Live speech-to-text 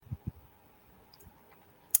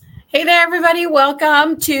Hey there, everybody.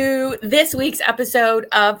 Welcome to this week's episode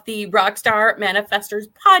of the Rockstar Manifestors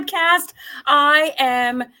podcast. I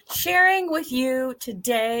am sharing with you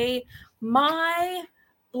today my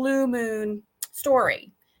Blue Moon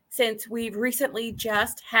story, since we've recently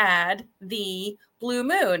just had the Blue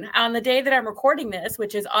Moon. On the day that I'm recording this,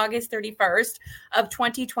 which is August 31st of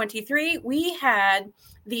 2023, we had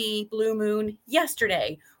the Blue Moon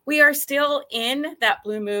yesterday. We are still in that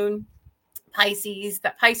Blue Moon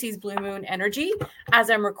that Pisces Blue Moon energy as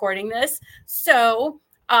I'm recording this. So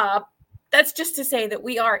that's just to say that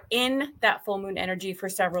we are in that full moon energy for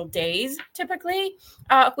several days typically,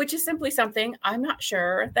 which is simply something I'm not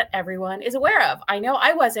sure that everyone is aware of. I know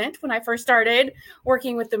I wasn't when I first started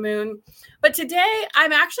working with the moon, but today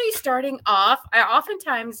I'm actually starting off. I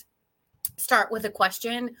oftentimes start with a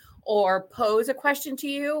question or pose a question to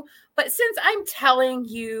you. But since I'm telling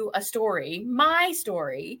you a story, my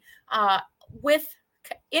story,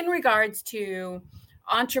 in regards to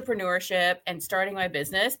entrepreneurship and starting my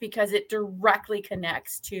business, because it directly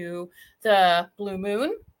connects to the Blue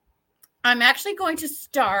Moon, I'm actually going to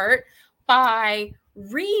start by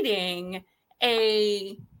reading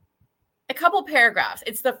a couple paragraphs.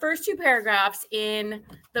 It's the first two paragraphs in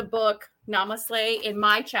the book Namaste in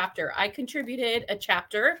my chapter. I contributed a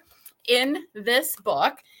chapter in this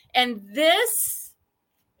book, and this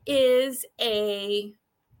is a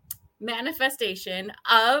manifestation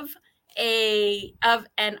of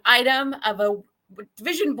an item, of a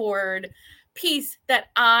vision board piece that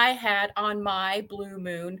I had on my Blue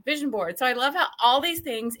Moon vision board. So I love how all these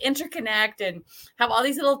things interconnect and have all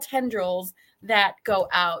these little tendrils that go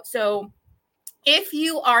out. So if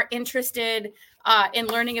you are interested in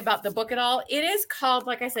learning about the book at all, it is called,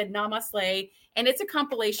 like I said, Namaste, and it's a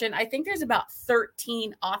compilation. I think there's about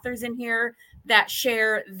 13 authors in here that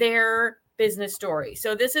share their business story.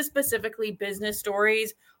 So this is specifically business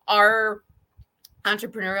stories, our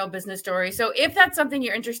entrepreneurial business story. So if that's something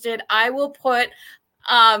you're interested, I will put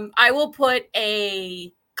a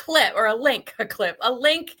clip or a link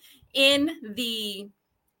in the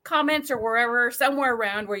comments or wherever, somewhere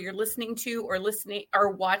around where you're listening or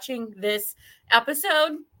watching this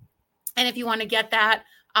episode. And if you want to get that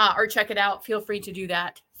or check it out, feel free to do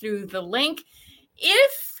that through the link.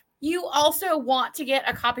 If you also want to get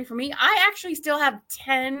a copy from me, I actually still have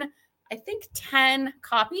 10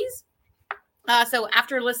 copies. So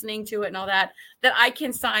after listening to it and all that I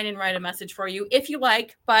can sign and write a message for you if you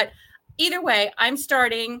like. But either way, I'm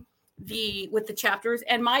starting with the chapters,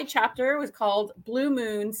 and my chapter was called Blue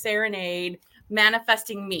Moon Serenade,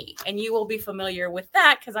 Manifesting Me. And you will be familiar with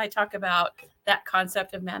that because I talk about that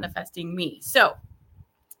concept of manifesting me. So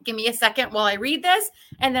give me a second while I read this,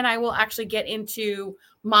 and then I will actually get into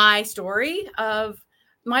my story of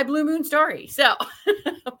my Blue Moon story. So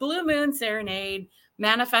Blue Moon Serenade,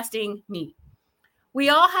 Manifesting Me. We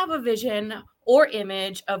all have a vision or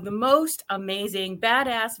image of the most amazing,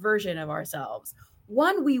 badass version of ourselves,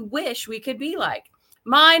 one we wish we could be like.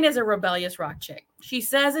 Mine is a rebellious rock chick. She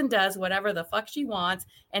says and does whatever the fuck she wants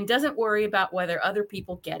and doesn't worry about whether other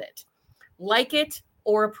people get it, like it,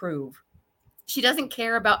 or approve. She doesn't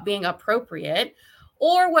care about being appropriate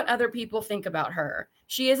or what other people think about her.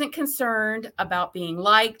 She isn't concerned about being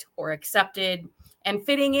liked or accepted, and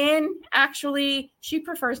fitting in, actually, she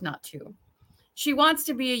prefers not to. She wants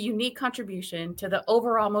to be a unique contribution to the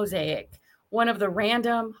overall mosaic, one of the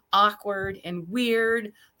random, awkward, and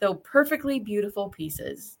weird, though perfectly beautiful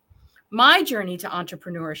pieces. My journey to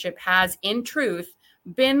entrepreneurship has, in truth,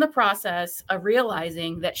 been the process of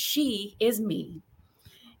realizing that she is me.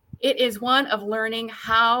 It is one of learning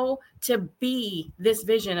how to be this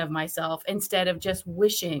vision of myself instead of just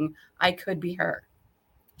wishing I could be her.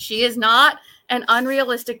 She is not an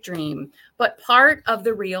unrealistic dream, but part of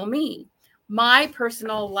the real me. My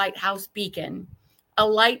personal lighthouse beacon, a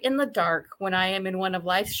light in the dark when I am in one of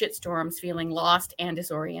life's shitstorms feeling lost and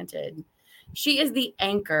disoriented. She is the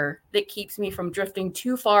anchor that keeps me from drifting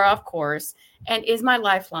too far off course and is my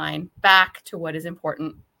lifeline back to what is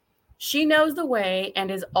important. She knows the way and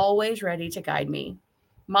is always ready to guide me.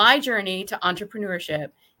 My journey to entrepreneurship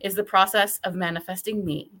is the process of manifesting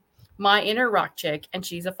me, my inner rock chick, and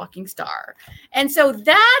she's a fucking star. And so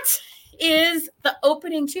that is the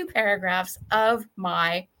opening two paragraphs of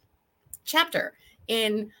my chapter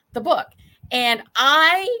in the book. And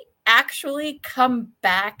I actually come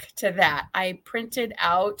back to that. I printed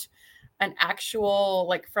out an actual,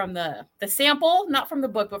 like from the sample, not from the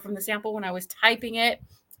book, but from the sample when I was typing it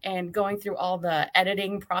and going through all the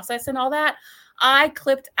editing process and all that. I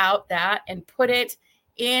clipped out that and put it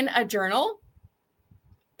in a journal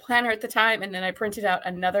planner at the time. And then I printed out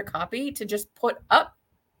another copy to just put up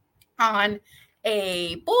on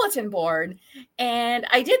a bulletin board. And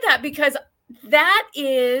I did that because that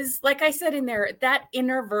is, like I said in there, that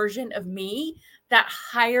inner version of me, that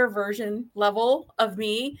higher version level of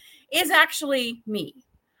me is actually me.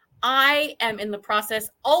 I am in the process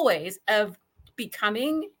always of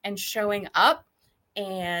becoming and showing up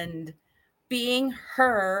and being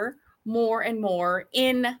her more and more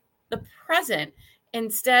in the present,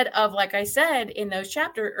 instead of, like I said in those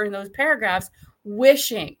chapters or in those paragraphs,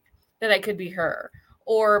 wishing that I could be her,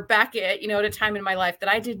 or back at, at a time in my life that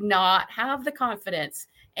I did not have the confidence.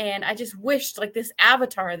 And I just wished, like, this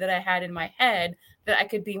avatar that I had in my head, that I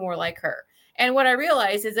could be more like her. And what I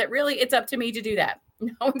realized is that really it's up to me to do that.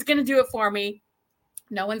 No one's going to do it for me.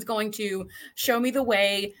 No one's going to show me the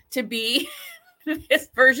way to be this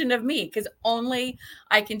version of me, because only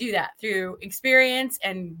I can do that through experience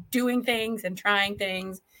and doing things and trying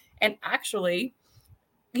things and actually,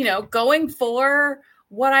 going for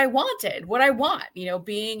what I wanted, what I want,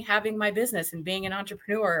 having my business and being an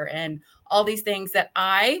entrepreneur and all these things that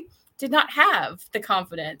I did not have the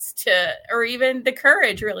confidence to, or even the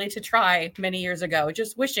courage really to try many years ago,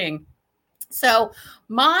 just wishing. So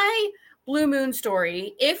my blue moon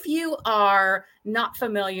story, if you are not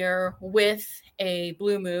familiar with a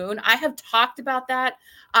blue moon, I have talked about that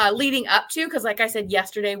leading up to, because like I said,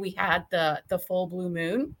 yesterday we had the full blue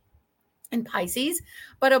moon in Pisces.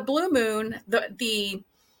 But a blue moon, the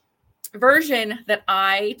version that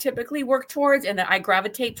I typically work towards and that I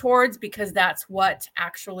gravitate towards, because that's what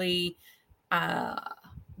actually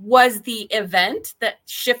was the event that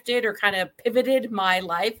shifted or kind of pivoted my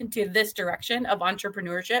life into this direction of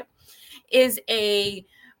entrepreneurship, is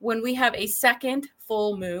when we have a second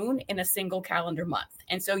full moon in a single calendar month.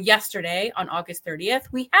 And so yesterday on August 30th,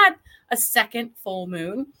 we had a second full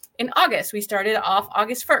moon in August. We started off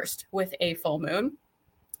August 1st with a full moon.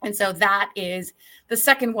 And so that is, the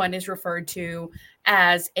second one is referred to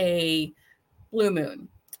as a blue moon.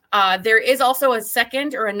 There is also a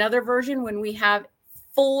second or another version when we have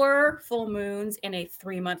 4 full moons in a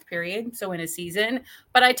 3-month period, so in a season.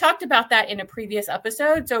 But I talked about that in a previous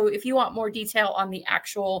episode. So if you want more detail on the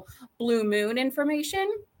actual blue moon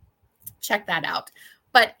information, check that out.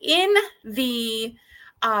 But in the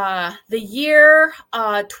year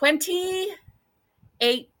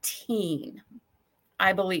 2018,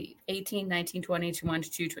 I believe, 18, 19, 20, 21,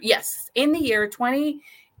 22, yes, in the year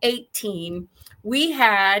 2018, we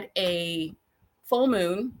had a full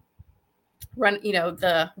moon run,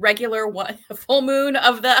 the regular one, full moon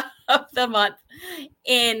of the month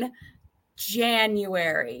in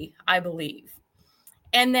January, I believe.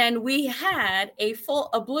 And then we had a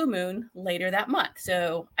blue moon later that month.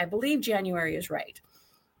 So I believe January is right.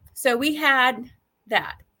 So we had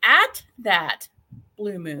that. At that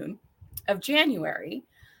blue moon of January,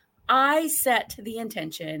 I set the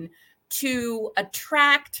intention to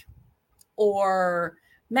attract or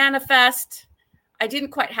manifest. I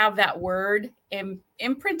didn't quite have that word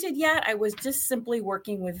imprinted yet. I was just simply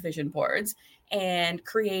working with vision boards and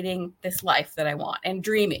creating this life that I want and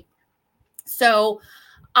dreaming. So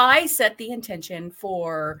I set the intention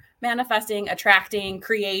for manifesting, attracting,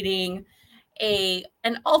 creating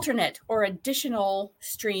an alternate or additional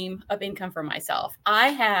stream of income for myself. I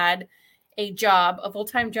had a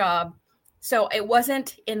full-time job. So it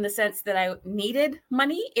wasn't in the sense that I needed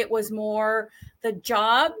money. It was more, the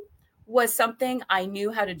job was something I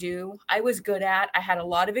knew how to do. I was good at. I had a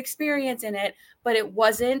lot of experience in it, but it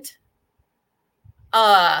wasn't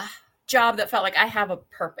a job that felt like I have a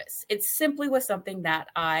purpose. It simply was something that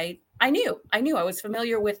I knew. I was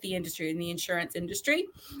familiar with the industry, in the insurance industry.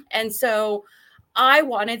 And so I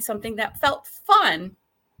wanted something that felt fun.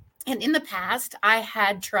 And in the past, I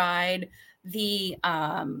had tried the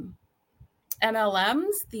MLMs,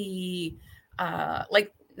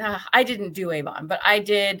 I didn't do Avon, but I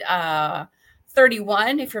did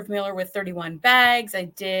 31, if you're familiar with 31 Bags. I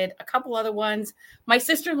did a couple other ones. My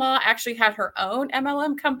sister-in-law actually had her own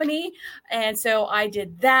MLM company, and so I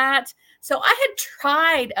did that. So I had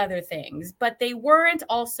tried other things, but they weren't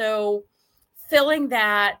also filling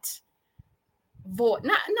that void,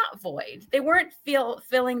 not void. They weren't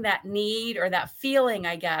filling that need or that feeling,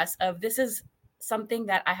 I guess, of this is something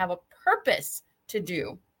that I have a purpose to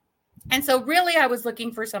do. And so really I was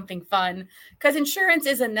looking for something fun, because insurance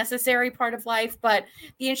is a necessary part of life, but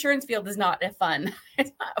the insurance field is not it's not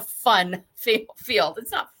a fun field.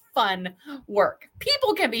 It's not fun work.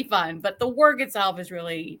 People can be fun, but the work itself is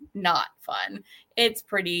really not fun. It's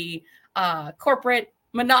pretty corporate,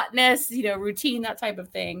 monotonous, routine, that type of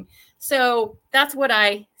thing. So that's what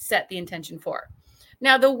I set the intention for.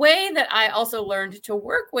 Now, the way that I also learned to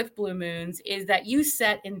work with blue moons is that you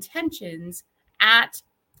set intentions at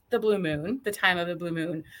the blue moon, the time of the blue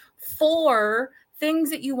moon, for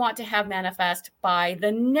things that you want to have manifest by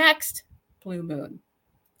the next blue moon.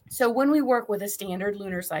 So when we work with a standard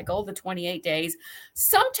lunar cycle, the 28 days,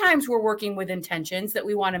 sometimes we're working with intentions that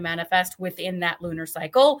we want to manifest within that lunar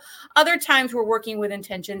cycle. Other times we're working with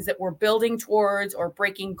intentions that we're building towards or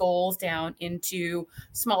breaking goals down into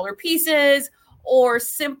smaller pieces, or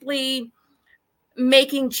simply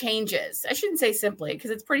making changes. I shouldn't say simply,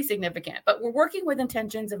 because it's pretty significant, but we're working with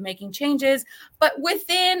intentions of making changes, but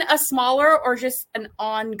within a smaller or just an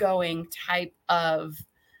ongoing type of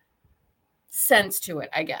sense to it,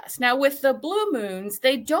 I guess. Now, with the blue moons,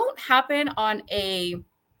 they don't happen on a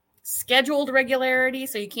scheduled regularity.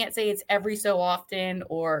 So you can't say it's every so often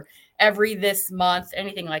or every this month,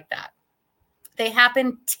 anything like that. They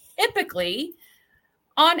happen typically,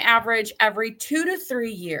 on average, every 2 to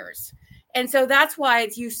 3 years. And so that's why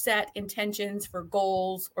you set intentions for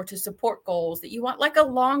goals or to support goals that you want, like a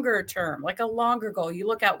longer term, like a longer goal. You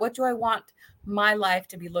look at, what do I want my life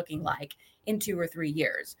to be looking like in 2 or 3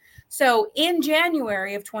 years? So in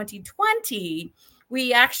January of 2020,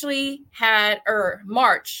 we actually had, or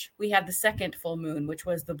March, we had the second full moon, which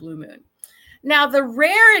was the blue moon. Now, the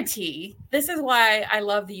rarity, this is why I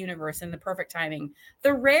love the universe and the perfect timing.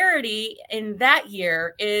 The rarity in that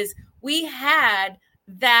year is we had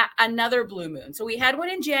that another blue moon. So we had one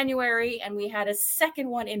in January and we had a second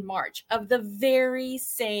one in March of the very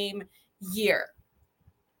same year.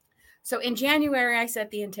 So in January, I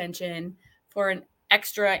set the intention for an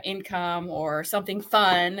extra income or something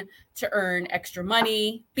fun to earn extra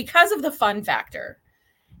money because of the fun factor.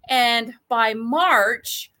 And by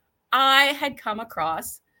March, I had come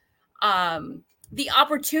across the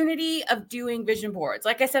opportunity of doing vision boards.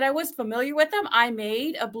 Like I said, I was familiar with them. I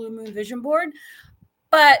made a blue moon vision board,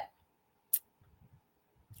 but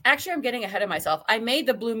actually I'm getting ahead of myself. I made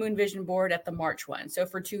the blue moon vision board at the March one. So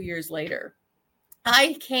for 2 years later,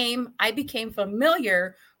 I became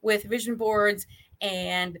familiar with vision boards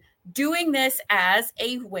and doing this as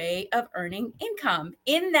a way of earning income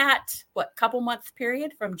in that, couple month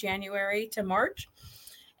period from January to March.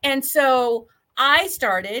 And so I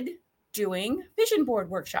started doing vision board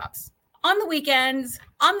workshops on the weekends,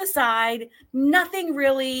 on the side, nothing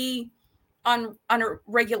really on a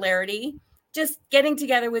regularity, just getting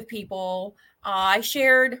together with people. I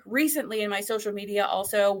shared recently in my social media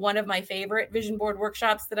also one of my favorite vision board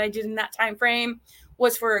workshops that I did in that time frame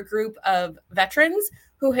was for a group of veterans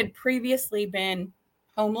who had previously been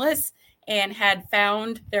homeless and had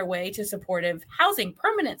found their way to supportive housing,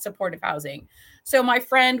 permanent supportive housing. So my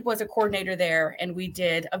friend was a coordinator there, and we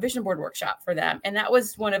did a vision board workshop for them. And that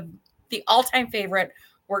was one of the all-time favorite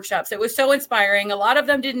workshops. It was so inspiring. A lot of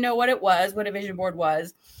them didn't know what a vision board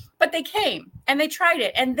was, but they came and they tried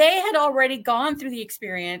it. And they had already gone through the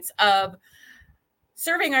experience of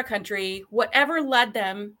serving our country, whatever led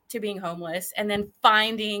them to being homeless, and then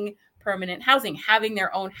finding permanent housing, having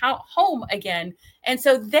their own home again. And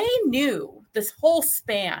so they knew this whole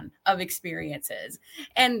span of experiences,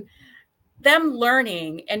 and them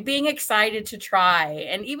learning and being excited to try,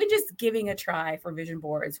 and even just giving a try for vision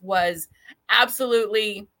boards was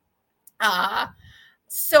absolutely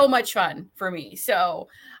so much fun for me. So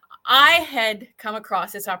I had come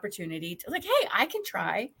across this opportunity to hey, I can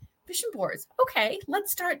try vision boards. Okay,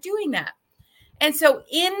 let's start doing that. And so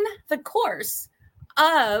in the course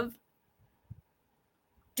of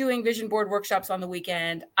doing vision board workshops on the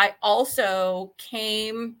weekend, I also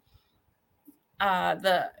came a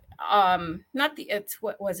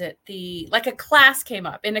class came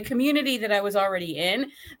up in a community that I was already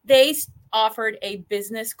in. They offered a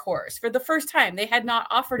business course for the first time. They had not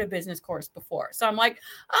offered a business course before. So I'm like,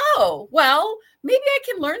 oh, well, maybe I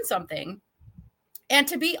can learn something. And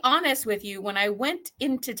to be honest with you, when I went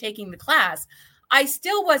into taking the class, I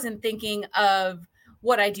still wasn't thinking of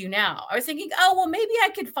what I do now. I was thinking, oh, well, maybe I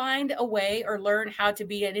could find a way or learn how to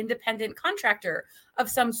be an independent contractor of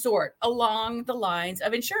some sort along the lines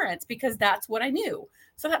of insurance, because that's what I knew.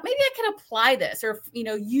 So that maybe I could apply this or,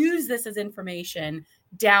 use this as information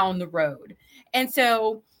down the road. And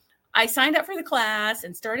so I signed up for the class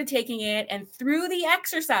and started taking it. And through the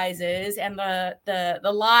exercises and the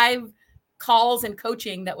live calls and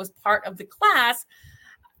coaching that was part of the class,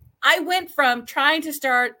 I went from trying to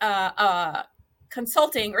start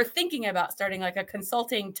consulting or thinking about starting like a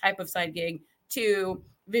consulting type of side gig to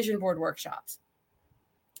vision board workshops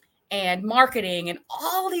and marketing and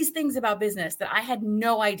all these things about business that I had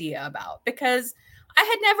no idea about, because I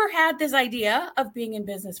had never had this idea of being in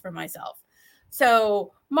business for myself.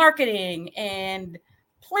 So marketing and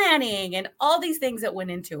planning and all these things that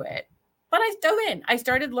went into it. But I dove in, I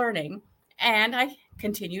started learning, and I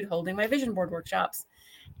continued holding my vision board workshops.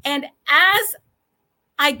 And as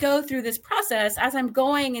I go through this process, as I'm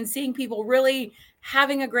going and seeing people really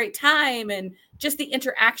having a great time, and just the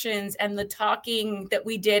interactions and the talking that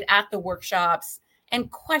we did at the workshops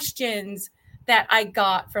and questions that I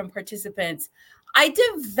got from participants, I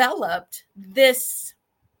developed this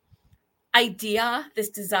idea, this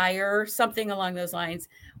desire, something along those lines.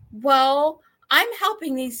 Well, I'm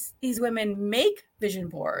helping these women make vision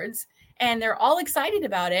boards, and they're all excited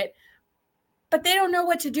about it, but they don't know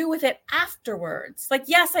what to do with it afterwards. Like,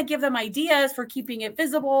 yes, I give them ideas for keeping it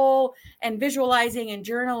visible and visualizing and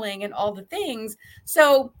journaling and all the things.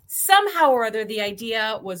 So somehow or other, the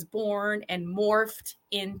idea was born and morphed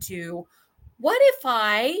into, what if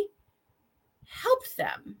I helped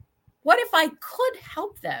them? What if I could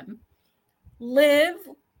help them live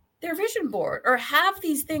their vision board, or have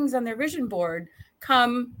these things on their vision board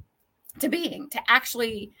come to being, to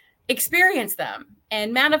actually experience them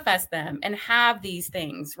and manifest them and have these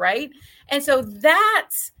things, right? And so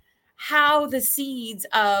that's how the seeds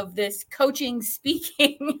of this coaching,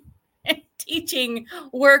 speaking, and teaching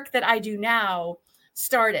work that I do now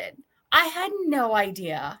started. I had no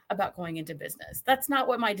idea about going into business. That's not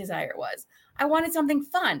what my desire was. I wanted something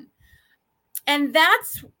fun. And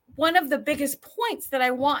that's one of the biggest points that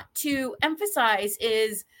I want to emphasize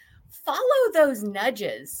is follow those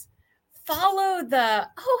nudges. Follow the,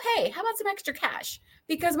 oh, hey, how about some extra cash?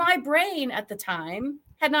 Because my brain at the time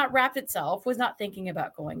had not wrapped itself, was not thinking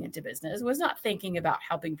about going into business, was not thinking about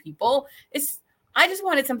helping people. I just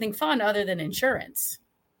wanted something fun other than insurance.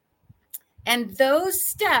 And those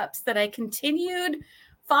steps that I continued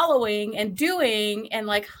following and doing, and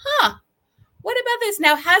like, what about this?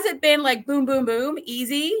 Now, has it been like boom, boom, boom,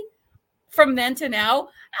 easy from then to now?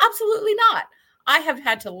 Absolutely not. I have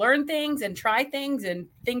had to learn things and try things, and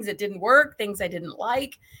things that didn't work, things I didn't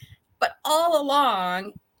like. But all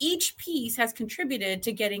along, each piece has contributed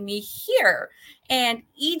to getting me here. And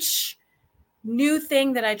each new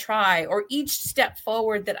thing that I try, or each step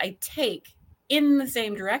forward that I take in the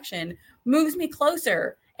same direction, moves me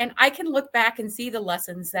closer. And I can look back and see the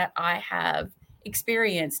lessons that I have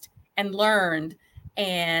experienced and learned,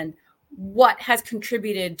 and what has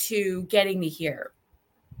contributed to getting me here.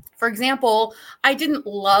 For example, I didn't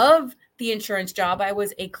love the insurance job. I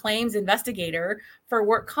was a claims investigator for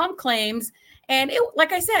work comp claims. And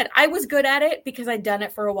like I said, I was good at it because I'd done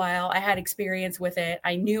it for a while. I had experience with it.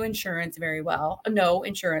 I knew insurance well.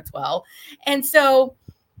 And so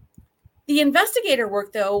the investigator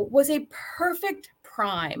work, though, was a perfect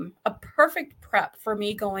prep for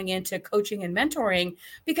me going into coaching and mentoring,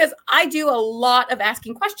 because I do a lot of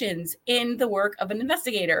asking questions in the work of an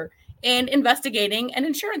investigator and investigating an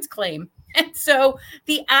insurance claim. And so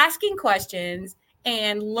the asking questions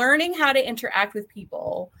and learning how to interact with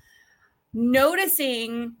people,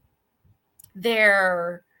 noticing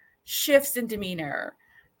their shifts in demeanor,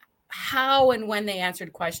 how and when they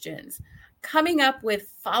answered questions, coming up with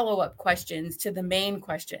follow-up questions to the main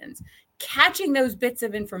questions, catching those bits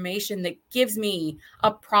of information that gives me a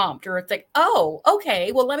prompt, or it's like, oh,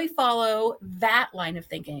 okay, well, let me follow that line of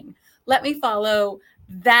thinking. Let me follow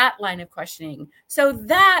that line of questioning. So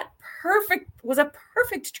that was a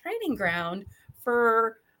perfect training ground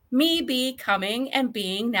for me becoming and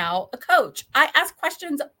being now a coach. I ask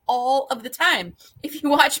questions all of the time. If you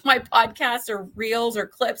watch my podcasts or reels or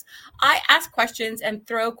clips, I ask questions and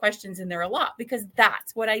throw questions in there a lot, because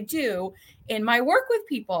that's what I do in my work with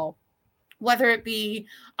people, whether it be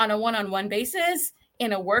on a one-on-one basis,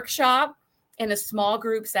 in a workshop, in a small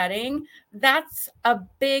group setting. That's a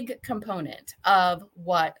big component of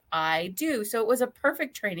what I do. So it was a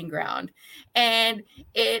perfect training ground. And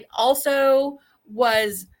it also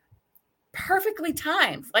was perfectly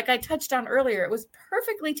timed. Like I touched on earlier, it was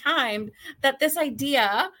perfectly timed that this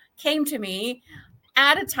idea came to me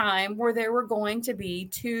at a time where there were going to be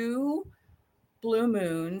 2 blue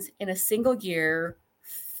moons in a single year,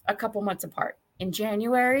 a couple months apart, in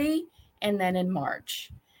January and then in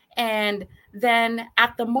March. And then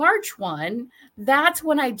at the March one, that's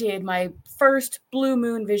when I did my first blue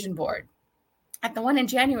moon vision board. At the one in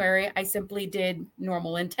January, I simply did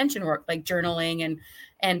normal intention work, like journaling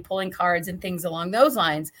and pulling cards and things along those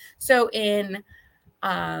lines. So in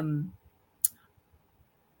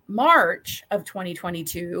March of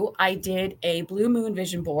 2022, I did a blue moon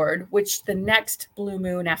vision board, which the next blue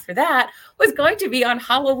moon after that was going to be on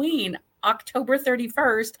Halloween, October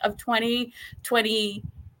 31st of 2020.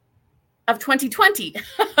 Of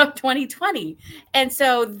 2020. And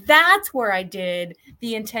so that's where I did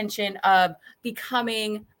the intention of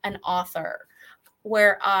becoming an author,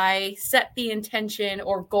 where I set the intention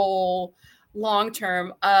or goal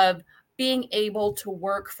long-term of being able to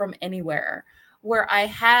work from anywhere, where I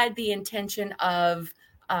had the intention of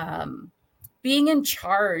being in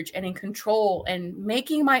charge and in control and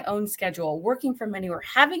making my own schedule, working from anywhere,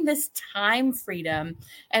 having this time freedom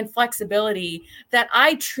and flexibility that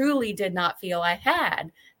I truly did not feel I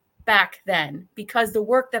had back then, because the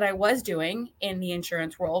work that I was doing in the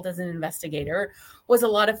insurance world as an investigator was a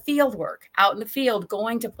lot of field work, out in the field,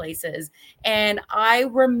 going to places. And I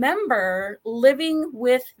remember living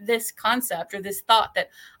with this concept or this thought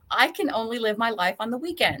that I can only live my life on the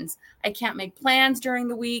weekends. I can't make plans during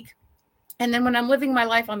the week. And then when I'm living my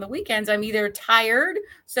life on the weekends, I'm either tired,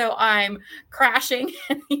 so I'm crashing,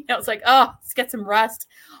 it's like, oh, let's get some rest,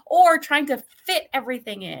 or trying to fit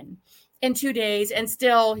everything in 2 days and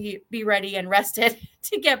still be ready and rested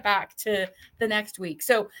to get back to the next week.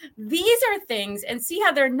 So these are things, and see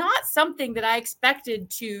how they're not something that I expected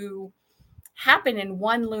to happen in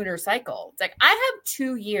one lunar cycle. It's like, I have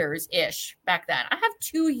 2 years-ish back then. I have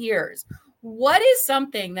 2 years. What is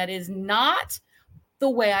something that is not the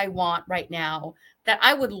way I want right now that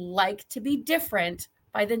I would like to be different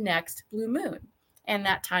by the next blue moon? And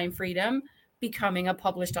that time freedom, becoming a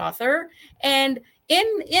published author. And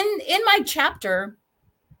in my chapter,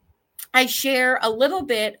 I share a little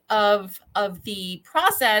bit of the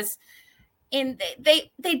process. And they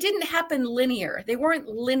didn't happen linear. They weren't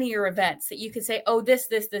linear events that you could say, oh, this.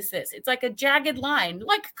 It's like a jagged line,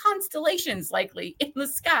 like constellations likely in the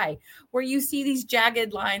sky, where you see these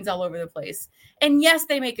jagged lines all over the place. And yes,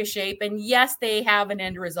 they make a shape, and yes, they have an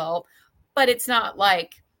end result, but it's not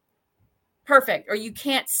like perfect, or you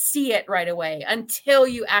can't see it right away until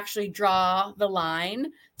you actually draw the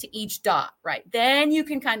line to each dot, right? Then you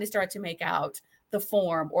can kind of start to make out the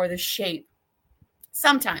form or the shape.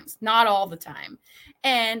 Sometimes, not all the time.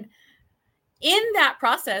 And in that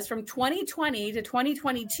process from 2020 to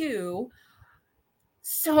 2022,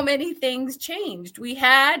 so many things changed. We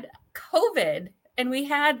had COVID, and we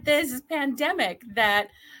had this pandemic that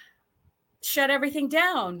shut everything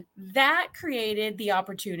down. That created the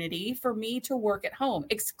opportunity for me to work at home,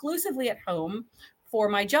 exclusively at home for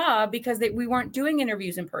my job, because we weren't doing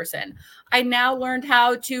interviews in person. I now learned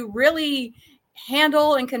how to really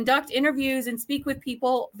handle and conduct interviews and speak with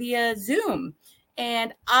people via Zoom.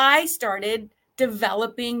 And I started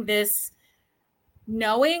developing this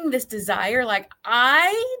desire, like,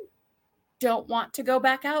 I don't want to go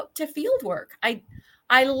back out to field work.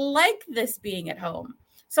 I like this being at home.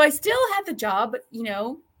 So I still had the job, but,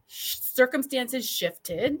 circumstances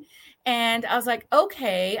shifted. And I was like,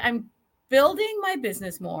 okay, I'm building my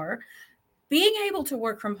business more. Being able to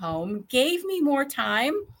work from home gave me more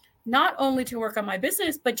time, not only to work on my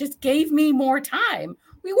business, but just gave me more time.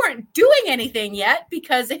 We weren't doing anything yet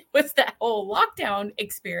because it was that whole lockdown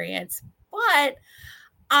experience. But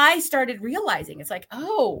I started realizing, it's like,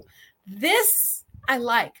 oh, this I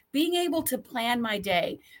like, being able to plan my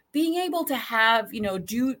day, being able to have,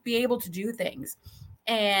 be able to do things.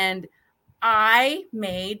 And I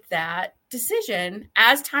made that decision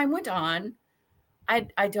as time went on.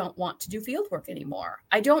 I don't want to do field work anymore.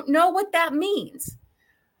 I don't know what that means.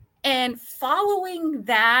 And following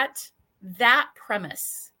that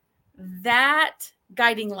premise, that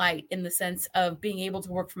guiding light in the sense of being able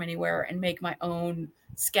to work from anywhere and make my own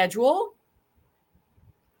schedule,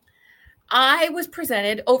 I was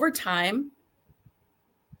presented over time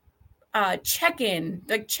check-in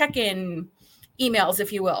emails,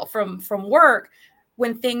 if you will, from work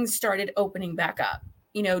when things started opening back up.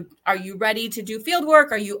 Are you ready to do field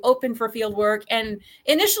work? Are you open for field work? And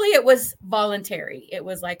initially it was voluntary. It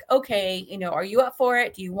was like, okay, are you up for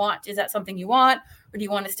it? Is that something you want? Or do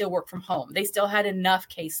you want to still work from home? They still had enough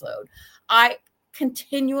caseload. I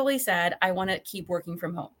continually said, I want to keep working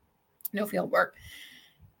from home, no field work.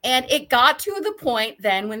 And it got to the point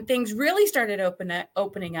then when things really started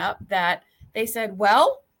opening up that they said,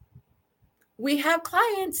 well, we have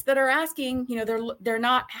clients that are asking, they're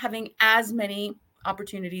not having as many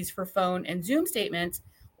opportunities for phone and Zoom statements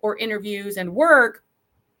or interviews and work.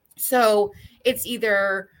 So it's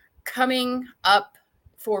either coming up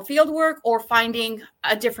for field work or finding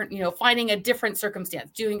a different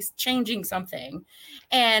circumstance, changing something.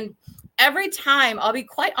 And every time, I'll be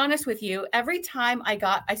quite honest with you, every time I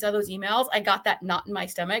saw those emails, I got that knot in my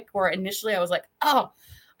stomach where initially I was like, oh,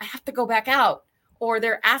 I have to go back out. Or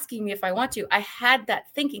they're asking me if I want to. I had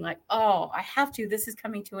that thinking like, oh, I have to, this is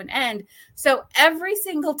coming to an end. So every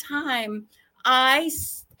single time I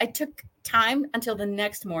took time until the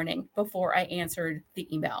next morning before I answered the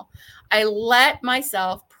email. I let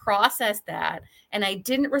myself process that, and I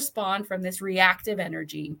didn't respond from this reactive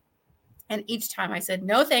energy. And each time I said,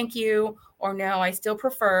 no, thank you, or no, I still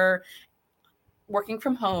prefer working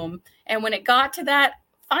from home. And when it got to that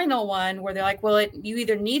final one where they're like, well, you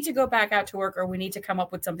either need to go back out to work or we need to come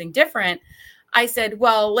up with something different. I said,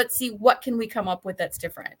 well, let's see, what can we come up with that's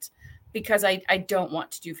different? Because I don't want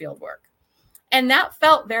to do field work. And that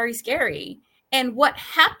felt very scary. And what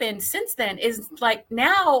happened since then is like,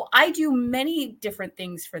 now I do many different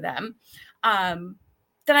things for them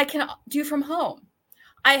that I can do from home.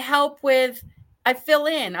 I help with, I fill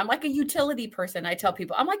in. I'm like a utility person. I tell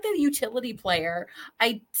people I'm like the utility player.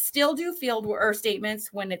 I still do field or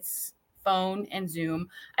statements when it's phone and Zoom.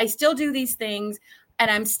 I still do these things and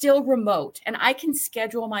I'm still remote and I can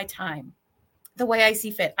schedule my time the way I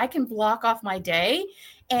see fit. I can block off my day,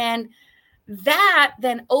 and that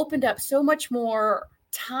then opened up so much more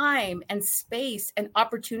time and space and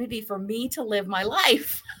opportunity for me to live my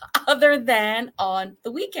life other than on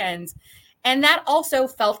the weekends. And that also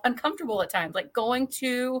felt uncomfortable at times, like going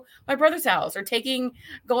to my brother's house or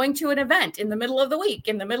going to an event in the middle of the week,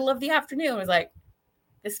 in the middle of the afternoon. It was like,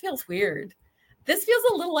 this feels weird. This feels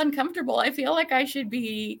a little uncomfortable. I feel like I should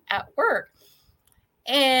be at work.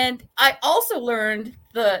 And I also learned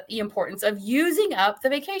the importance of using up the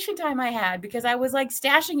vacation time I had, because I was like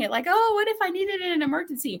stashing it like, oh, what if I needed it in an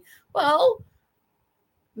emergency? Well,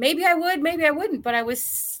 maybe I would, maybe I wouldn't, but I was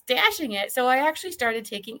stashing it. So I actually started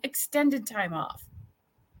taking extended time off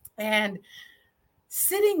and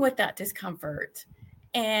sitting with that discomfort.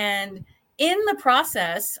 And in the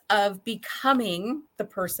process of becoming the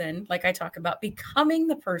person, like I talk about, becoming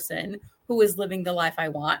the person who is living the life I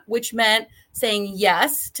want, which meant saying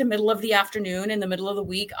yes to middle of the afternoon and the middle of the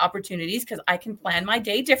week opportunities, because I can plan my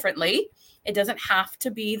day differently. It doesn't have to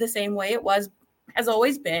be the same way it has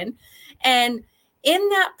always been. And in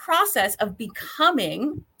that process of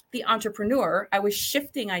becoming the entrepreneur, I was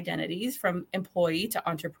shifting identities from employee to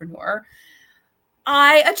entrepreneur.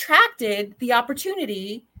 I attracted the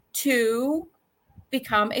opportunity to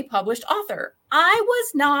become a published author. I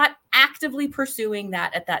was not actively pursuing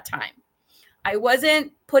that at that time. I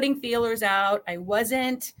wasn't putting feelers out. I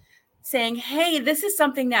wasn't saying, hey, this is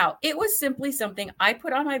something now. It was simply something I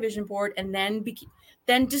put on my vision board and then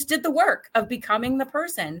just did the work of becoming the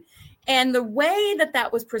person. And the way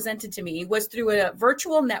that was presented to me was through a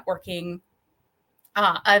virtual networking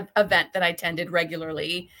event that I attended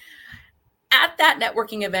regularly. At that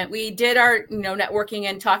networking event, we did our, networking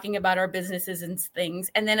and talking about our businesses and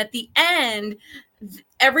things. And then at the end,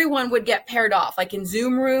 everyone would get paired off, like in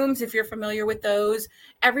Zoom rooms, if you're familiar with those,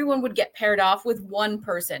 everyone would get paired off with one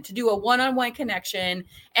person to do a one-on-one connection.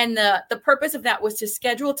 And the purpose of that was to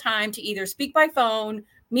schedule time to either speak by phone,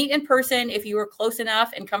 meet in person if you were close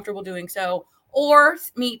enough and comfortable doing so, or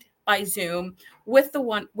meet by Zoom with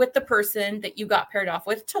the person that you got paired off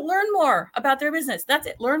with to learn more about their business. That's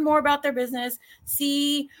it. Learn more about their business.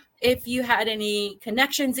 See if you had any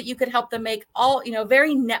connections that you could help them make, all,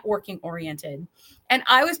 very networking oriented. And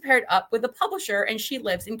I was paired up with a publisher, and she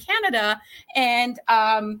lives in Canada. And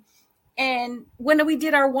when we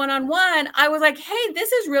did our one-on-one, I was like, hey,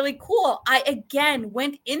 this is really cool. I again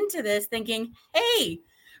went into this thinking, hey,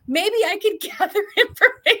 maybe I could gather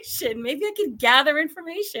information. Maybe I could gather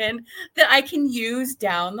information that I can use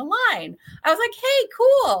down the line. I was like, hey,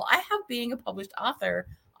 cool. I have being a published author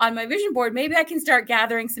on my vision board. Maybe I can start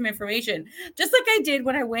gathering some information, just like I did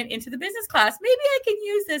when I went into the business class. Maybe I can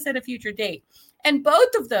use this at a future date. And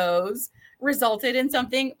both of those resulted in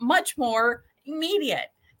something much more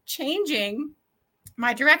immediate, changing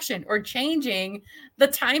my direction or changing the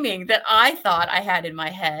timing that I thought I had in my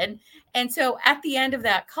head. And so at the end of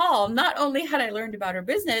that call, not only had I learned about her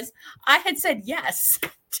business, I had said yes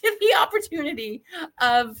to the opportunity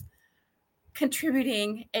of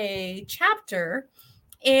contributing a chapter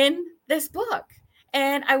in this book.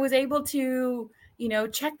 And I was able to,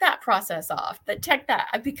 check that process off,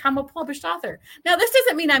 I've become a published author. Now, this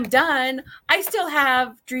doesn't mean I'm done. I still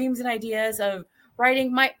have dreams and ideas of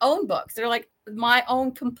writing my own books. They're like my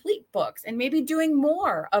own complete books, and maybe doing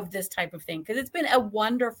more of this type of thing, because it's been a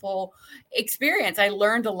wonderful experience. I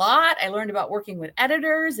learned a lot. I learned about working with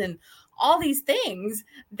editors and all these things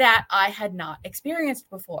that I had not experienced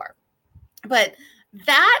before. But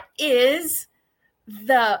that is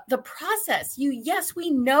the process. Yes,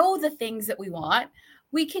 we know the things that we want.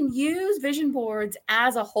 We can use vision boards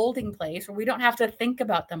as a holding place where we don't have to think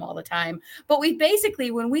about them all the time. But we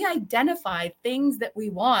basically, when we identify things that we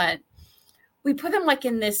want, we put them like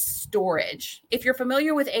in this storage. If you're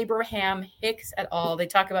familiar with Abraham Hicks et al., they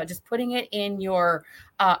talk about just putting it in your,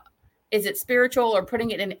 is it spiritual, or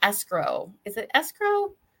putting it in escrow? Is it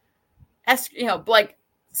escrow? Like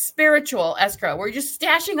spiritual escrow, where you're just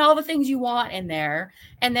stashing all the things you want in there.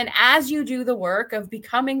 And then as you do the work of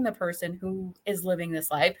becoming the person who is living this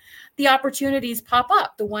life, the opportunities pop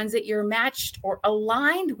up, the ones that you're matched or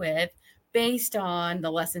aligned with based on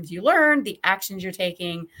the lessons you learned, the actions you're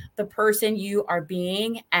taking, the person you are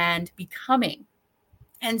being and becoming.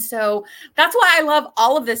 And so that's why I love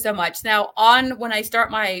all of this so much. Now, when I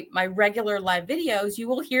start my regular live videos, you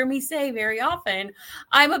will hear me say very often,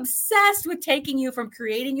 I'm obsessed with taking you from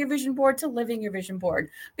creating your vision board to living your vision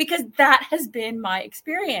board, because that has been my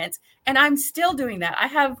experience. And I'm still doing that. I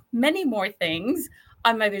have many more things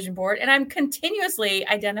on my vision board, and I'm continuously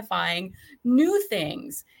identifying new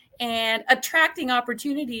things and attracting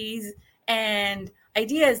opportunities and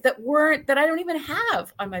ideas that I don't even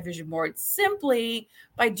have on my vision board, simply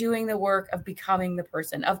by doing the work of becoming the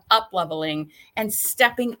person, of up leveling and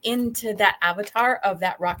stepping into that avatar of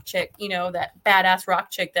that rock chick, that badass rock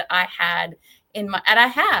chick that I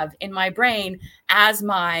have in my brain as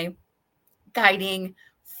my guiding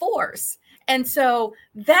force. And so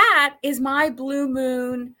that is my blue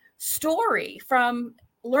moon story, from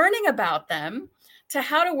learning about them to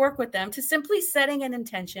how to work with them, to simply setting an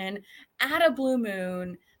intention at a blue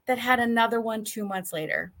moon that had another one 2 months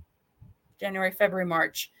later, January, February,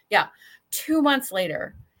 March. Yeah, 2 months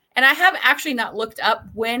later. And I have actually not looked up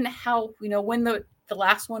when the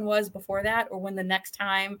last one was before that, or when the next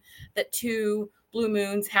time that 2 blue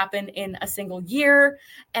moons happen in a single year.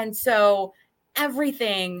 And so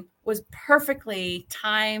everything was perfectly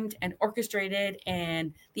timed and orchestrated,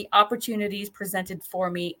 and the opportunities presented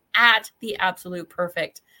for me at the absolute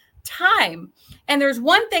perfect time. And there's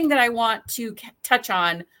one thing that I want to touch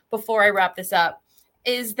on before I wrap this up,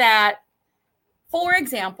 is that, for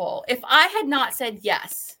example, if I had not said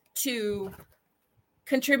yes to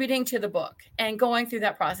contributing to the book and going through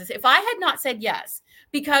that process, if I had not said yes,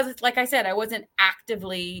 because like I said, I wasn't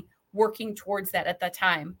actively working towards that at that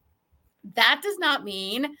time, that does not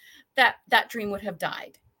mean that that dream would have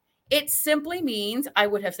died. It simply means I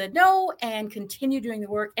would have said no and continue doing the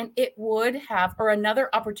work, and it would have, or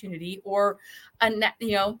another opportunity, or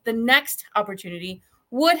the next opportunity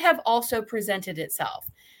would have also presented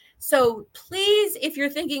itself. So please, if you're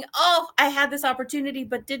thinking, oh, I had this opportunity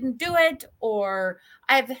but didn't do it, or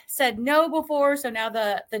I've said no before, so now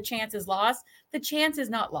the chance is lost, the chance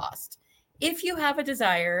is not lost. If you have a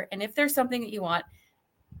desire, and if there's something that you want,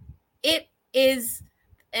 it is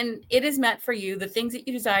meant for you. The things that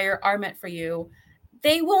you desire are meant for you.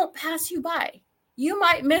 They won't pass you by. You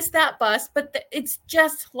might miss that bus, but it's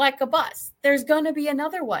just like a bus. There's going to be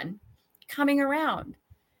another one coming around.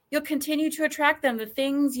 You'll continue to attract them. The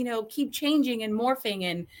things, keep changing and morphing,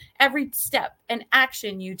 and every step and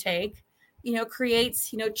action you take,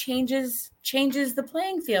 creates, changes the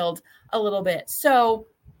playing field a little bit. So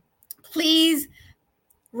please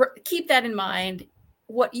keep that in mind.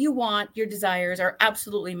 What you want, your desires, are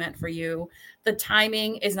absolutely meant for you. The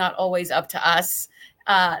timing is not always up to us.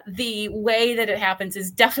 The way that it happens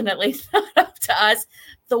is definitely not up to us.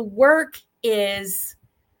 The work is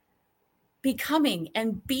becoming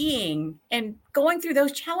and being and going through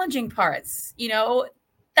those challenging parts.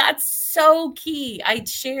 That's so key. I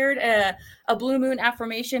shared a blue moon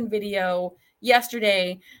affirmation video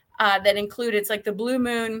yesterday that included, it's like the blue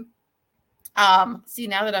moon. See,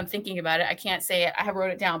 now that I'm thinking about it, I can't say it. I have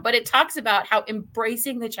wrote it down, but it talks about how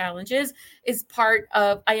embracing the challenges is part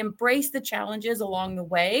of, I embrace the challenges along the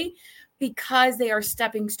way because they are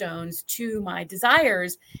stepping stones to my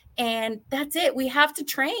desires. And that's it. We have to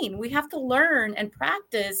train. We have to learn and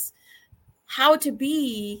practice how to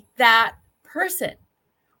be that person,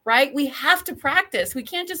 right? We have to practice. We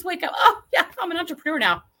can't just wake up, oh yeah, I'm an entrepreneur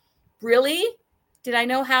now. Really? Did I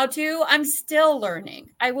know how to? I'm still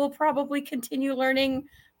learning. I will probably continue learning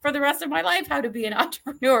for the rest of my life how to be an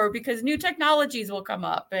entrepreneur, because new technologies will come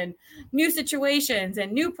up, and new situations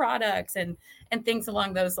and new products and things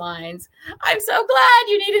along those lines. I'm so glad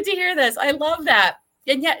you needed to hear this. I love that.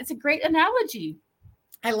 And yet it's a great analogy.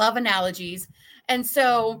 I love analogies. And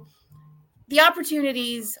so the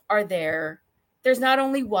opportunities are there. There's not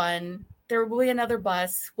only one. There will be another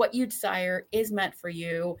bus. What you desire is meant for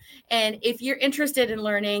you. And if you're interested in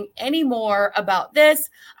learning any more about this,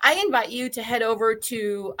 I invite you to head over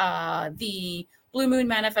to the Blue Moon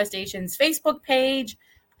Manifestations Facebook page,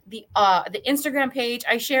 the Instagram page.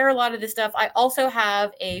 I share a lot of this stuff. I also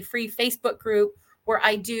have a free Facebook group where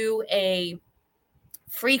I do a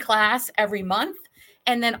free class every month.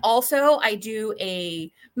 And then also I do a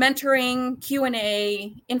mentoring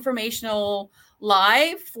Q&A informational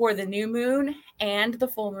live for the new moon and the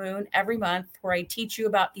full moon every month, where I teach you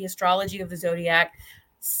about the astrology of the zodiac,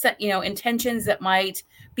 intentions that might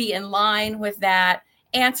be in line with that,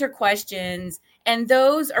 answer questions. And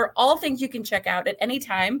those are all things you can check out at any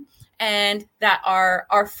time and that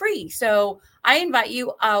are free. So I invite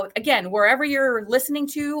you out again, wherever you're listening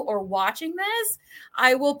to or watching this,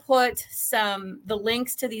 I will put the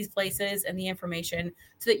links to these places and the information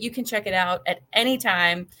so that you can check it out at any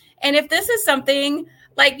time. And if this is something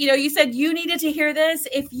like, you said you needed to hear this,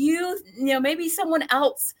 if maybe someone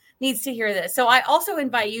else needs to hear this. So I also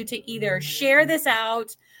invite you to either share this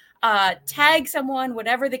out, tag someone,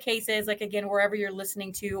 whatever the case is, like again, wherever you're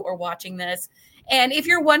listening to or watching this. And if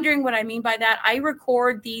you're wondering what I mean by that, I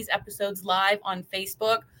record these episodes live on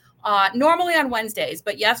Facebook, normally on Wednesdays,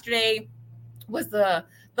 but yesterday was the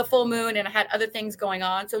full moon and I had other things going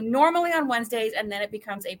on. So normally on Wednesdays, and then it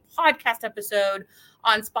becomes a podcast episode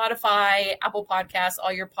on Spotify, Apple Podcasts,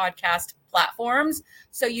 all your podcast platforms.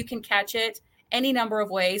 So you can catch it any number of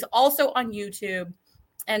ways, also on YouTube.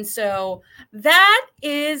 And so that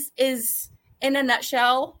is in a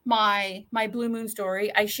nutshell my blue moon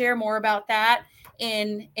story. I share more about that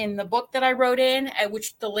in the book that I wrote in,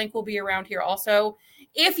 which the link will be around here also.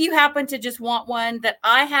 If you happen to just want one that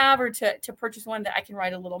I have, or to purchase one that I can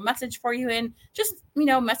write a little message for you in, just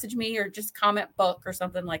message me or just comment book or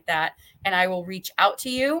something like that, and I will reach out to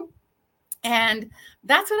you. And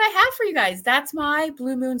that's what I have for you guys. That's my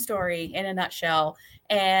blue moon story in a nutshell,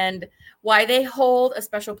 and why they hold a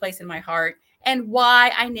special place in my heart, and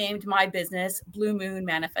why I named my business Blue Moon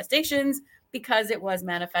Manifestations, because it was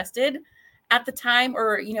manifested at the time,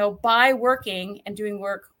 or by working and doing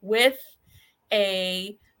work with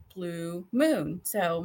a blue moon. So